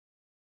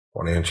I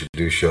want to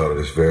introduce y'all to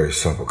this very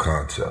simple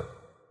concept.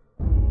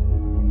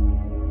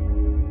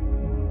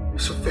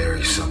 It's a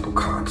very simple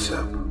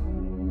concept.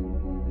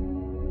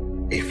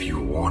 If you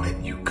want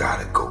it, you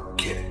gotta go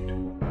get it.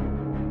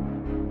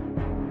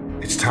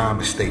 It's time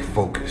to stay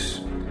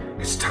focused.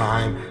 It's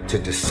time to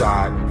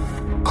decide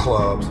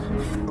clubs,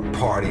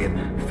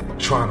 partying,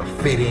 trying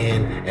to fit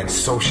in and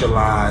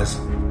socialize,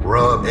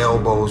 rub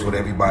elbows with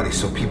everybody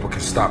so people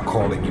can stop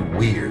calling you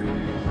weird.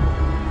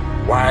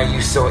 Why are you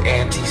so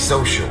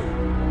antisocial?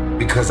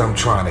 Because I'm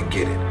trying to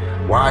get it.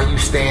 Why are you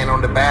staying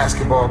on the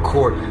basketball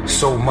court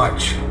so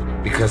much?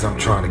 Because I'm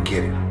trying to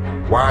get it.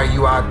 Why are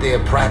you out there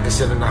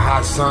practicing in the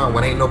hot sun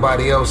when ain't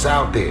nobody else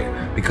out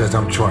there? Because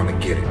I'm trying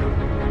to get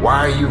it. Why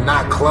are you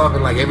not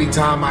clubbing like every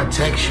time I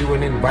text you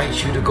and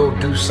invite you to go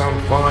do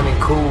something fun and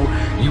cool,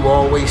 you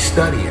always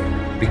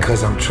studying?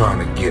 Because I'm trying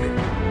to get it.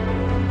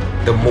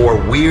 The more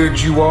weird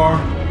you are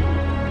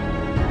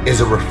is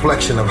a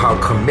reflection of how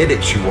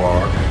committed you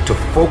are to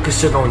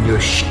focusing on your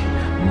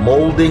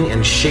molding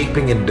and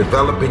shaping and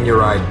developing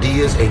your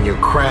ideas and your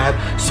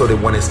craft so that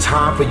when it's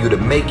time for you to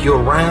make your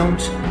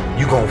rounds,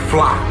 you gon'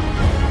 fly.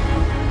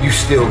 You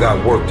still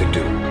got work to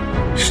do.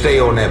 Stay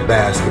on that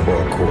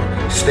basketball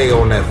court. Stay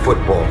on that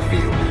football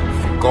field.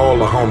 Fuck all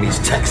the homies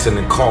texting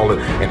and calling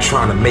and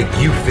trying to make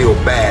you feel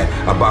bad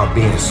about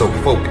being so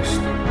focused.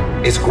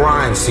 It's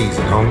grind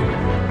season,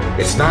 homie.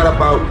 It's not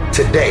about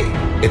today.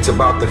 It's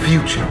about the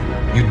future.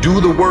 You do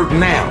the work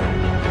now.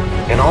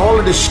 And all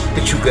of the shit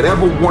that you could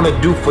ever want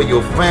to do for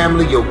your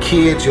family, your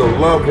kids, your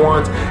loved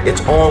ones, it's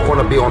all going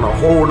to be on a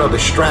whole nother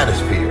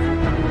stratosphere.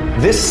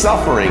 This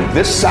suffering,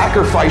 this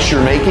sacrifice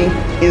you're making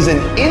is an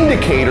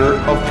indicator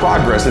of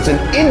progress. It's an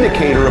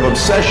indicator of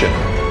obsession.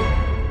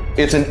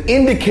 It's an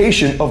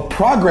indication of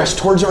progress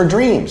towards our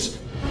dreams.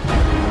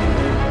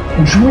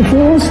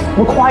 Dreams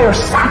require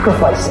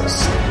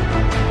sacrifices.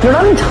 You're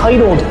not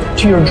entitled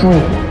to your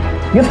dream.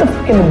 You have to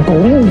fucking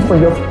bleed for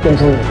your fucking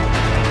dream.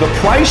 The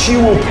price you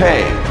will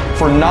pay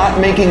for not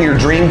making your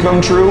dream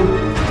come true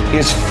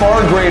is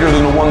far greater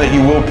than the one that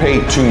you will pay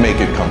to make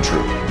it come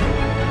true.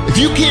 If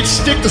you can't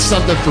stick to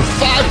something for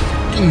 5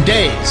 fucking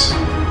days,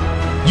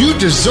 you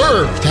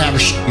deserve to have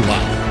a shitty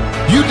life.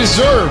 You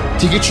deserve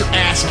to get your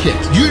ass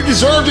kicked. You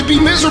deserve to be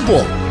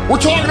miserable. We're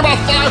talking about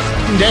 5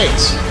 fucking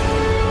days.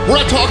 We're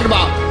not talking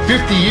about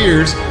 50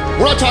 years.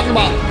 We're not talking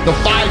about the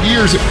 5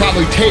 years it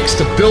probably takes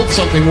to build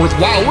something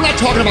worthwhile. We're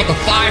not talking about the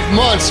 5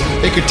 months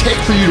it could take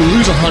for you to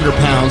lose 100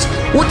 pounds.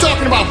 We're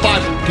talking about 5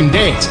 fucking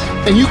days.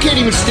 And you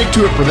can't even stick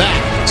to it for that.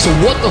 So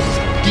what the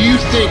do you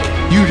think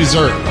you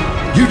deserve?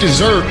 You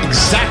deserve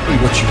exactly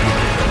what you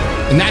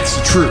want. And that's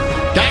the truth.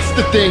 That's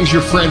the things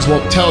your friends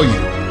won't tell you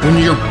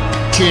when you're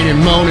bitching and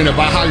moaning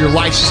about how your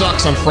life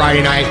sucks on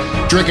Friday night,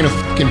 drinking a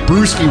fucking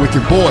brewski with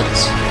your boys.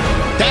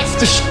 That's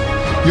the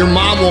your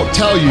mom won't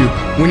tell you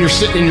when you're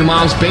sitting in your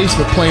mom's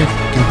basement playing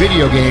fucking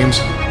video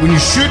games when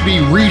you should be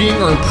reading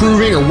or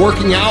improving or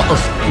working out or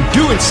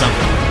doing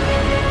something.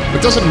 It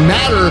doesn't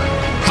matter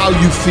how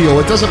you feel.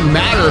 It doesn't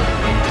matter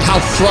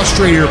how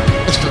frustrated or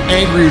pissed or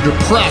angry or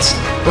depressed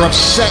or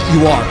upset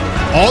you are.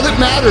 All that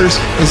matters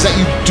is that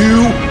you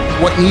do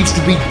what needs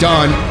to be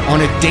done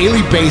on a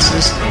daily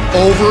basis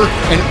over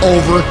and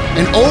over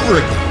and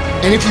over again.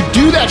 And if you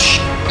do that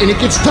and it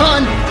gets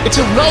done, it's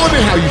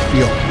irrelevant how you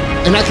feel.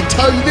 And I can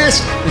tell you this,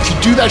 if you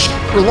do that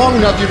for long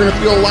enough, you're going to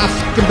feel a lot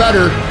fucking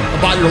better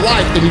about your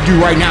life than you do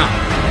right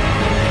now.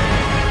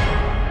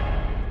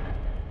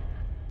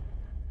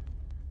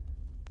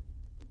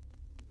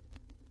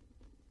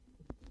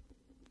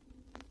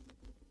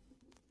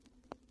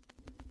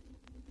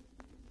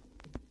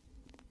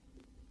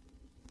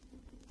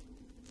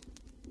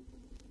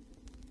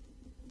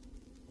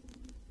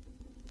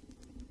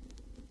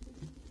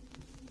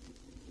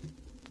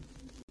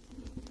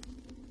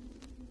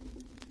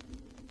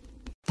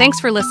 Thanks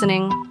for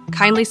listening.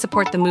 Kindly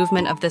support the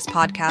movement of this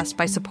podcast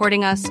by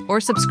supporting us or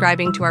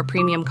subscribing to our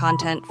premium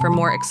content for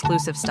more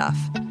exclusive stuff.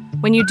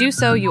 When you do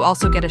so, you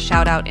also get a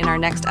shout out in our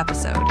next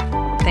episode.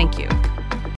 Thank you.